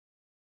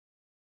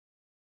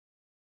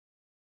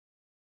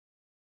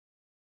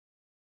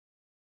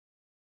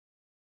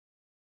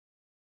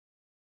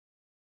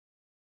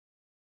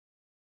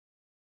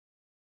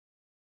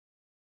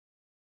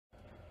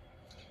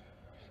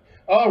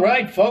All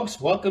right, folks,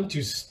 welcome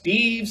to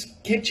Steve's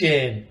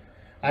Kitchen.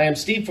 I am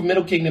Steve from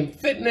Middle Kingdom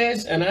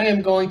Fitness, and I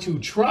am going to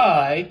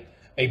try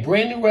a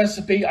brand new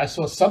recipe. I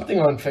saw something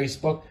on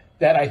Facebook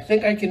that I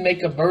think I can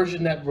make a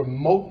version that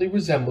remotely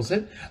resembles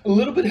it. A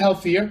little bit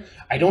healthier.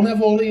 I don't have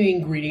all the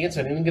ingredients.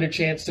 I didn't get a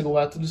chance to go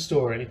out to the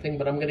store or anything,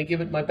 but I'm going to give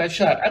it my best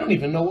shot. I don't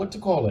even know what to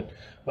call it,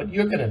 but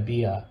you're going to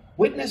be a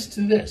witness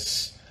to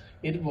this.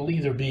 It will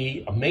either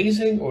be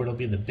amazing or it'll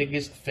be the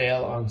biggest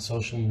fail on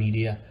social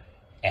media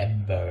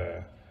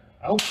ever.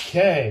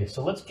 Okay,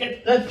 so let's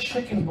get the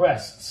chicken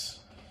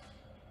breasts.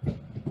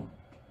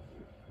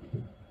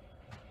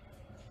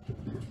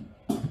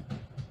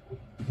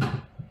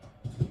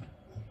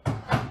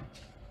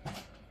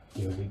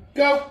 Here we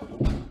go.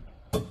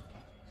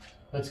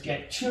 Let's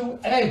get 2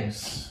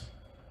 eggs.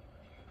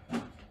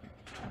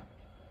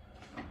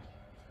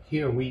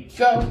 Here we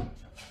go.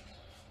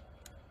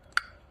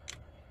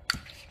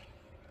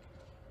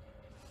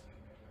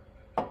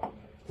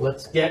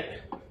 Let's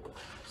get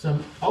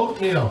some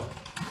oatmeal.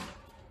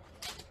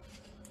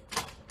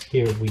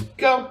 Here we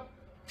go.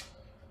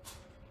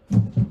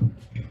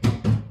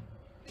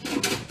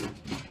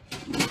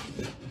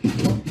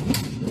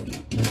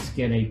 Let's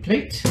get a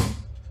plate.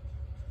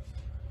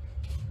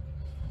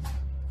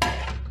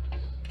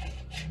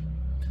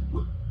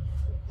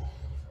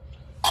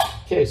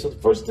 Okay, so the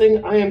first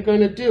thing I am going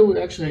to do,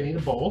 actually I need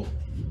a bowl.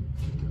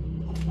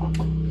 I'm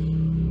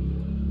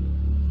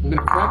going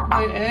to crack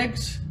my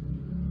eggs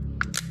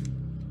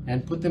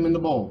and put them in the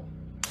bowl.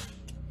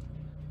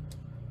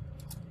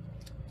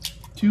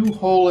 2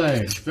 whole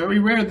eggs. Very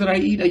rare that I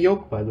eat a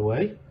yolk, by the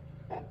way.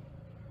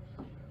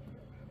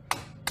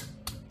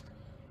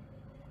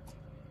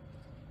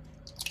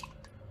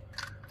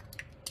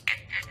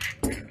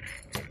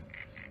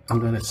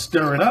 I'm going to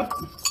stir it up.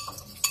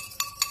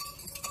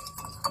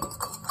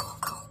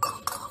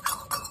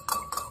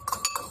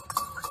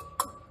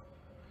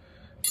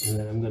 And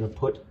then I'm going to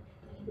put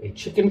a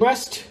chicken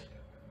breast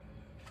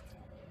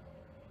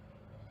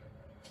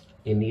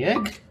in the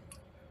egg.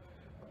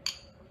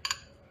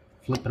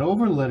 Flip it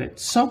over, let it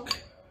soak.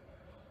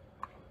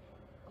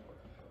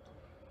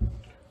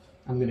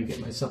 I'm going to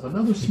get myself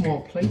another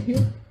small plate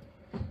here.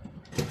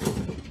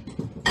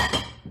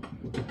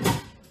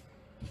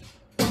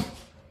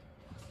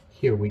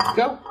 Here we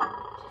go.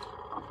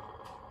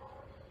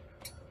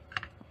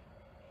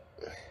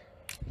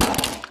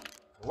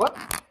 What?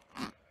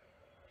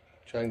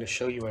 Trying to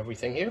show you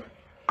everything here.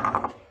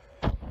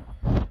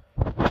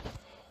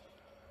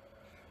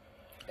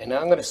 And now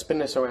I'm going to spin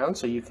this around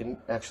so you can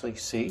actually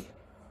see.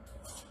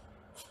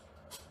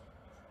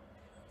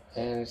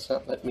 And it's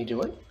not letting me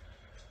do it.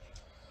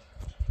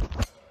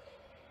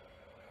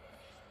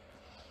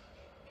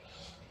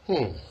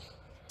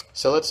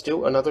 So let's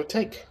do another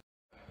take.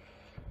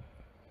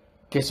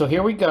 Okay, so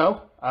here we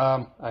go.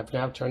 I've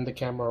now turned the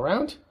camera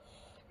around.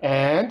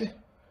 And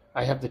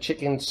I have the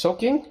chicken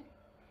soaking.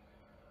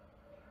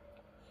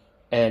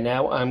 And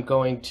now I'm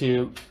going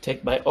to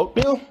take my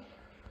oatmeal.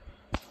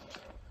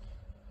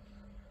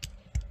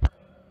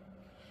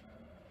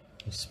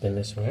 Spin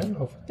this around.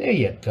 Oh, there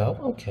you go.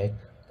 Okay.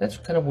 That's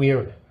kind of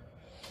weird.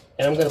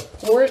 And I'm going to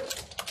pour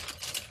it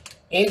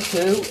into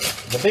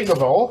the bigger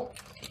bowl.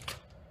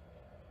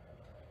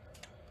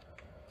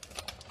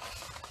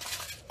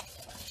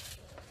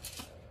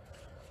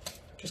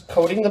 Just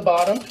coating the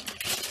bottom.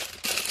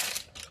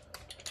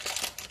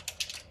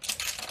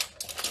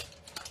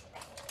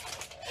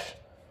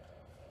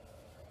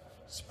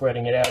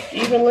 Spreading it out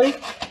evenly.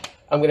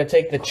 I'm going to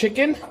take the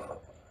chicken.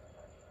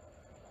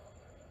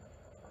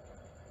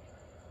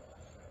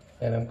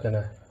 And I'm going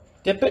to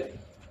dip it.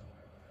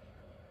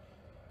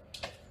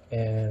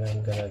 And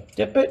I'm going to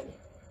dip it.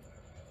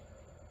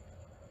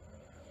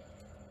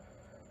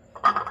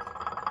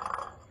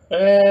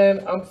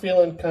 And I'm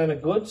feeling kind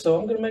of good, so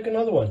I'm going to make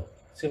another one.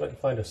 See if I can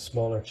find a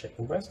smaller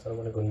chicken breast. I don't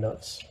want to go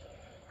nuts.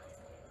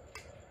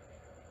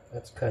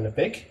 That's kind of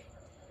big.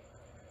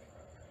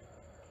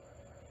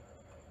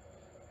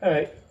 All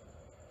right.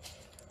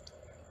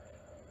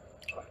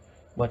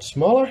 Much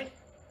smaller.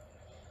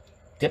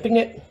 Dipping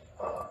it.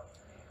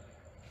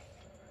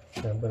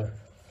 And I'm going to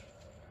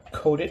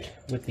coat it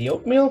with the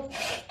oatmeal.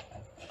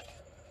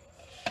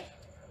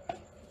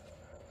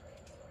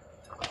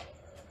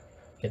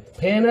 Get the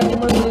pan out of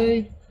my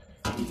way.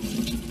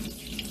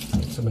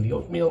 Get some of the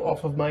oatmeal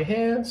off of my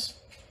hands.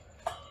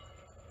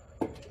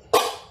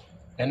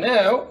 And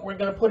now we're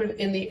going to put it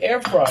in the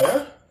air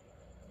fryer.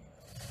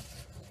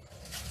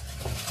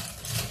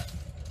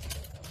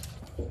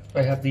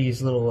 I have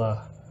these little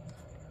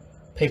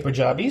paper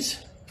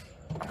jobbies.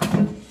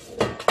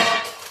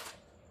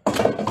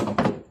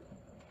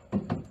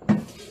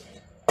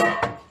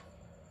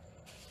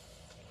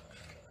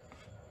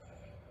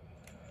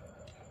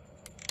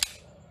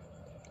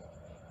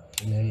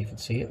 And there you can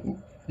see it in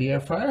the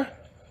air fryer.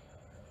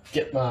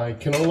 Get my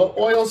canola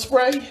oil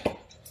spray,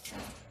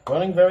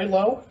 running very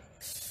low.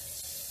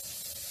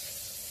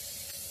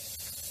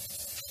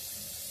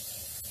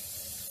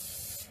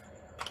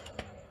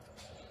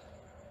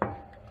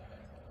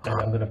 And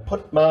I'm going to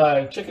put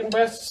my chicken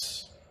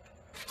breasts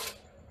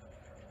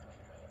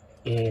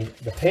in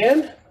the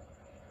pan.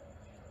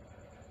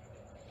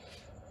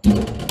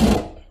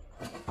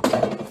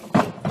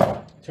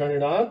 Turn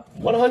it on.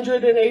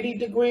 180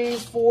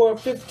 degrees for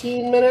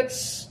 15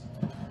 minutes.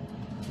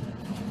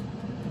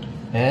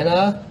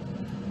 And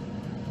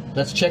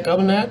let's check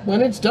on that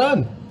when it's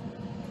done.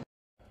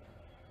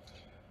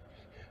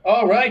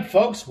 All right,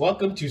 folks,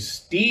 welcome to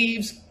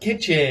Steve's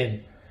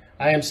Kitchen.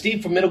 I am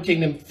Steve from Middle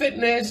Kingdom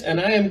Fitness, and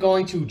I am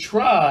going to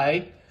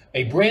try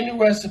a brand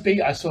new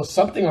recipe. I saw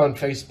something on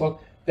Facebook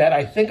that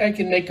I think I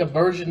can make a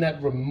version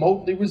that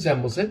remotely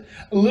resembles it.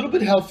 A little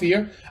bit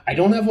healthier. I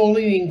don't have all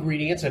the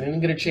ingredients. I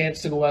didn't get a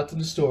chance to go out to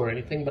the store or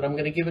anything, but I'm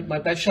going to give it my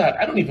best shot.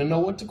 I don't even know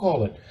what to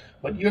call it,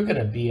 but you're going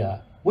to be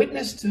a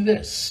witness to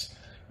this.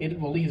 It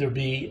will either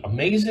be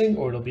amazing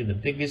or it'll be the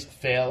biggest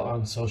fail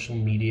on social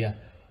media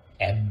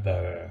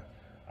ever.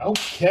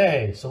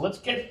 Okay, so let's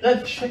get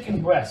the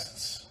chicken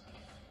breasts.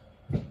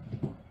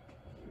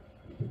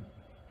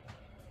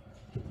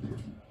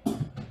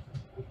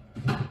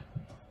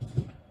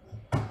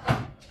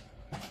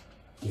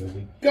 Here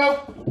we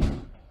go.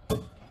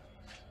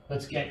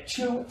 Let's get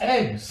 2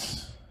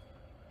 eggs.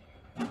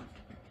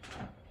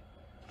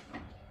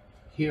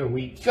 Here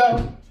we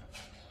go.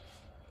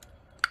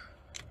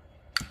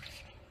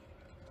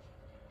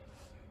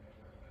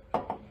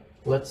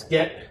 Let's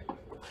get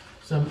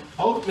some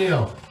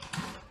oatmeal.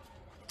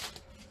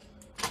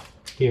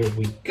 Here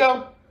we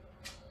go.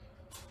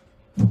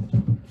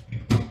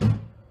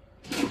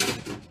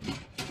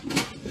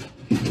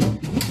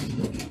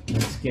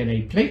 Let's get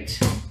a plate.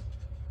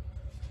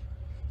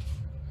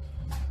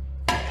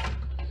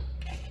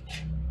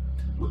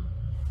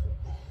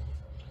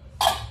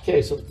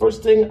 Okay, so the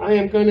first thing I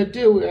am going to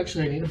do,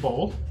 actually I need a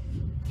bowl.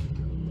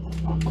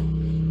 I'm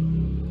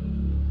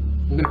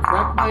going to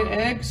crack my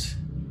eggs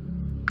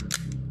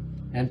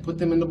and put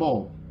them in the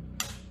bowl.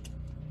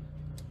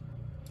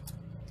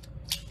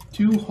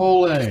 2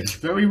 whole eggs.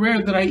 Very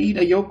rare that I eat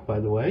a yolk, by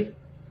the way.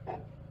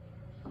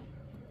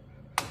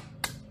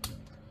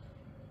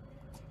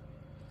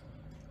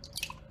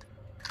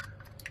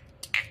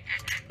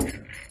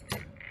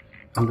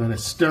 I'm going to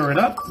stir it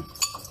up.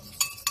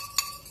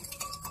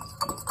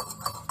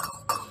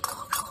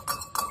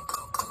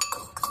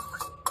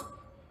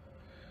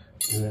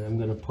 And then I'm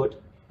going to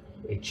put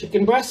a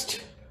chicken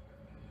breast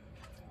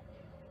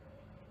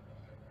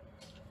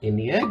in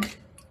the egg.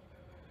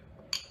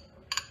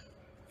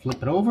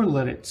 Flip it over,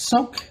 let it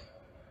soak.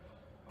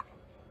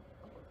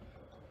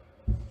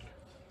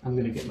 I'm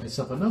going to get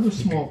myself another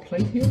small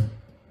plate here.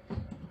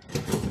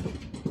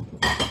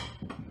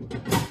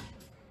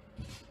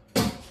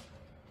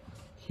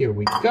 Here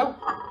we go.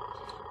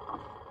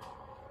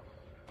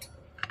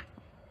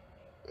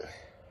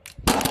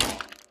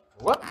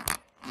 What?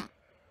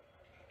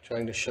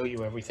 Trying to show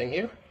you everything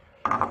here.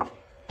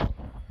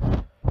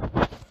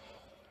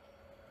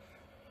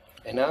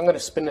 And now I'm going to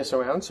spin this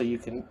around so you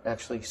can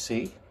actually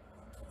see.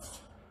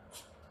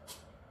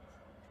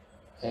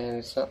 And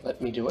it's not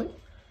letting me do it.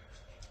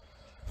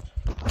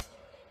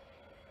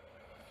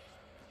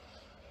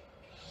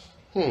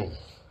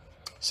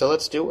 So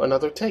let's do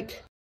another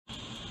take.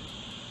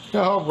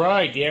 All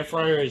right, the air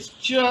fryer is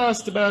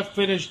just about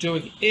finished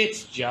doing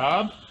its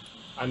job.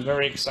 I'm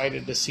very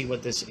excited to see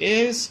what this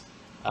is.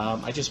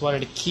 I just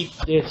wanted to keep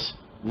this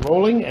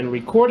rolling and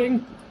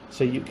recording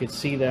so you could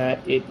see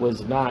that it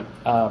was not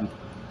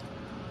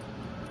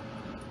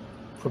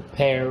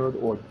prepared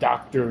or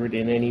doctored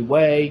in any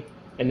way.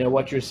 And now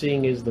what you're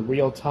seeing is the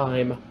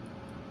real-time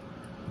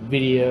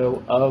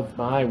video of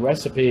my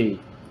recipe.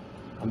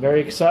 I'm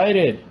very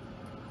excited.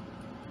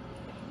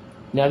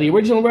 Now the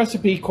original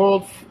recipe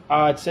called,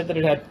 it said that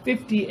it had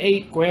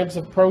 58 grams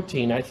of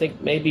protein. I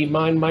think maybe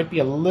mine might be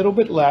a little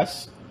bit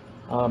less.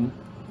 The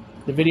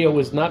video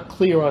was not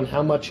clear on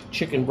how much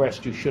chicken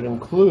breast you should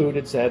include.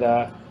 It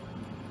said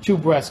 2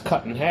 breasts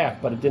cut in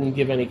half, but it didn't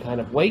give any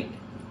kind of weight.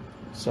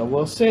 So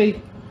we'll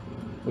see.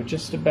 We're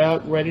just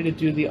about ready to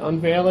do the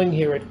unveiling.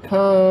 Here it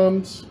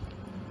comes.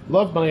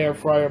 Love my air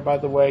fryer, by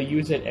the way.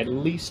 Use it at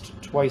least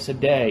twice a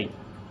day.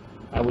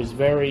 I was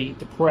very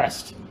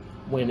depressed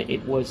when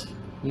it was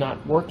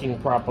not working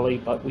properly,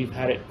 but we've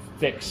had it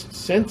fixed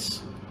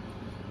since.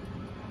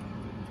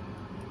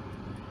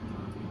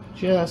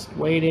 Just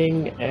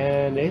waiting,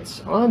 and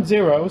it's on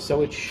 0,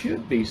 so it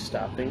should be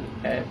stopping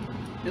at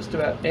just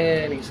about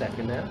any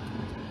second now.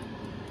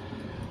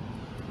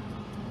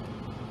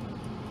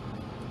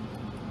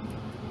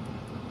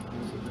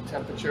 The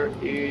temperature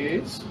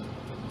is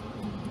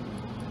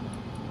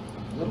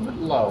a little bit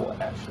low,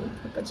 actually,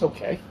 but that's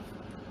okay.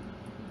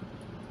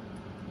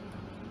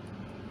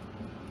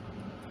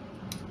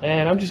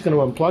 And I'm just going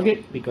to unplug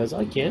it because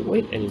I can't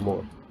wait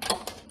anymore.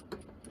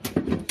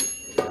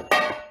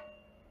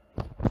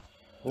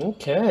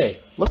 Okay,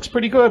 looks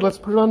pretty good. Let's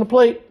put it on the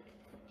plate.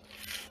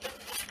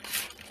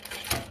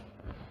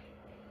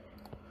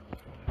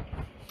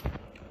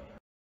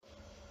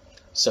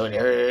 So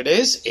there it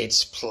is.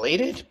 It's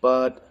plated,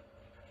 but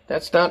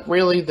that's not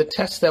really the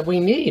test that we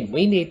need.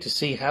 We need to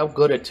see how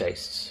good it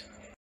tastes.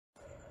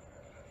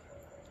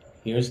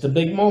 Here's the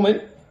big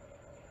moment.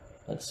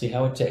 Let's see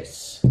how it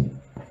tastes.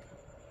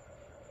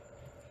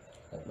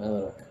 my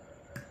little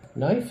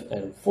knife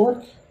and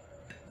fork.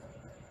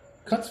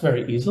 Cuts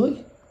very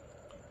easily.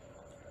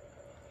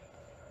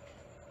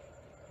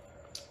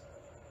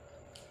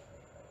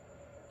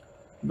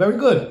 Very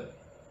good.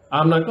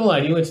 I'm not gonna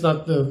lie to you, it's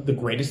not the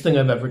greatest thing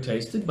I've ever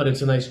tasted, but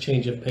it's a nice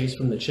change of pace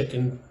from the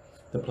chicken,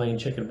 the plain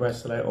chicken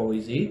breast that I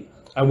always eat.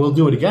 I will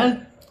do it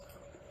again.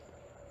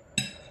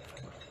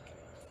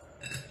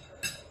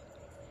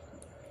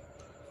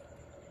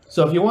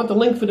 So if you want the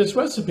link for this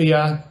recipe,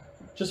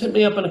 just hit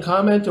me up in a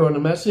comment or in a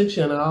message,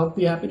 and I'll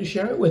be happy to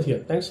share it with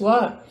you. Thanks a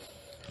lot.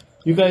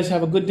 You guys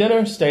have a good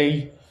dinner.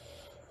 Stay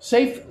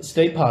safe,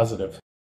 stay positive.